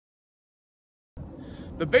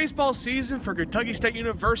The baseball season for Kentucky State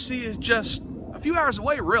University is just a few hours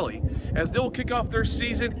away, really, as they'll kick off their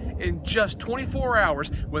season in just 24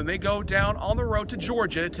 hours when they go down on the road to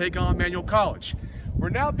Georgia to take on Emmanuel College. We're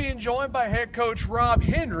now being joined by head coach Rob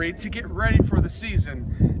Henry to get ready for the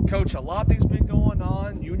season. Coach, a lot of things been going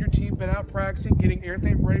on. You and your team been out practicing, getting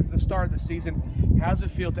everything ready for the start of the season. How does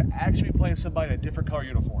it feel to actually be playing somebody in a different color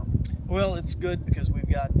uniform? Well, it's good because we've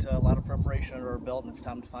got a lot of preparation under our belt, and it's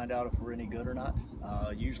time to find out if we're any good or not.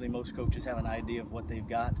 Usually most coaches have an idea of what they've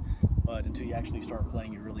got, but until you actually start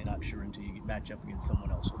playing, you're really not sure until you match up against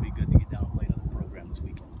someone else. It'll be good to get down and play another program this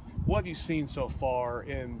weekend. What have you seen so far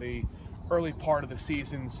in the early part of the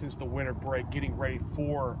season since the winter break, getting ready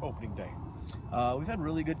for opening day? We've had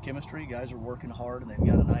really good chemistry. Guys are working hard, and they've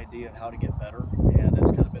got an idea of how to get better, and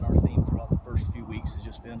that's kind of been our theme throughout the first few weeks. Has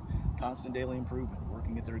just been constant daily improvement,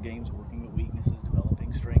 working at their games, working at weaknesses,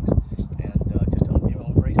 developing strengths, and just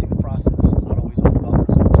embracing the process. It's not always all about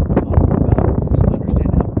results. It's about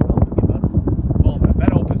understanding how to develop and get better. Well,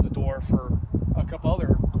 that opens the door for a couple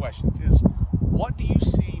other questions. What do you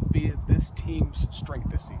see being this team's strength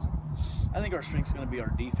this season? I think our strength is going to be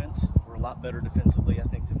our defense. We're a lot better defensively, I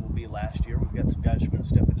think, than we'll be last year. We've got some guys who are going to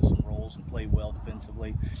step into some roles and play well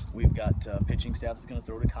defensively. We've got pitching staff that's going to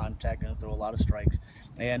throw to contact, going to throw a lot of strikes,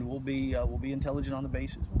 and we'll be intelligent on the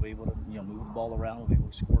bases. We'll be able to move the ball around. We'll be able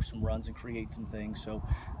to score some runs and create some things. So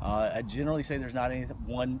I generally say there's not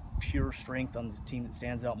one pure strength on the team that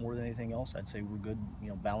stands out more than anything else. I'd say we're good,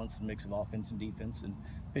 balanced mix of offense and defense and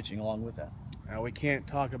pitching along with that. Now, we can't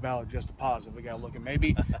talk about just a positive. We got to look at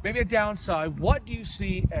maybe a downside. What do you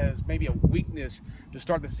see as maybe a weakness to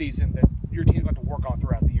start the season that your team's going to work on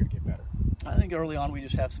throughout the year to get better? I think early on we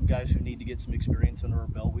just have some guys who need to get some experience under our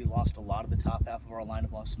belt. We lost a lot of the top half of our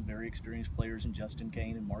lineup, lost some very experienced players in Justin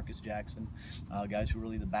Kane and Marcus Jackson, guys who are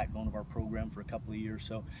really the backbone of our program for a couple of years.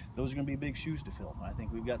 So those are going to be big shoes to fill. I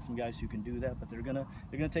think we've got some guys who can do that, but they're going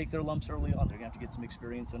to take their lumps early on. They're going to have to get some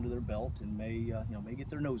experience under their belt and may get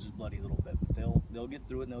their noses bloody a little bit, but they'll get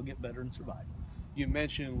through it and they'll get better and survive. You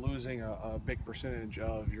mentioned losing a big percentage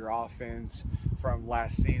of your offense from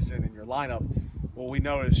last season in your lineup. Well, we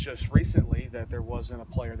noticed just recently that there wasn't a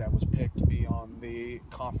player that was picked to be on the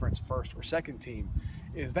conference first or second team.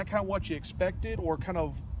 Is that kind of what you expected, or kind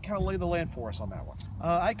of lay the land for us on that one?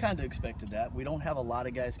 I kind of expected that. We don't have a lot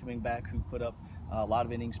of guys coming back who put up a lot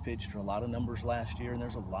of innings pitched or a lot of numbers last year, and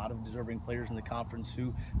there's a lot of deserving players in the conference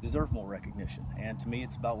who deserve more recognition. And to me,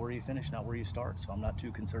 it's about where you finish, not where you start. So I'm not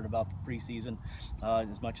too concerned about the preseason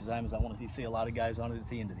as much as I want to see a lot of guys on it at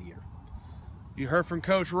the end of the year. You heard from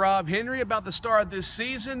Coach Rob Henry about the start of this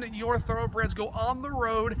season. Your Thoroughbreds go on the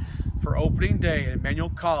road for opening day at Emmanuel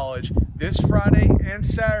College this Friday and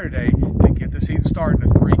Saturday to get the season started in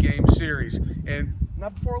a 3-game series. And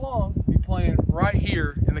not before long, be playing right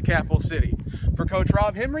here in the capital city. For Coach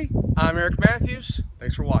Rob Henry, I'm Eric Matthews.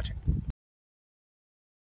 Thanks for watching.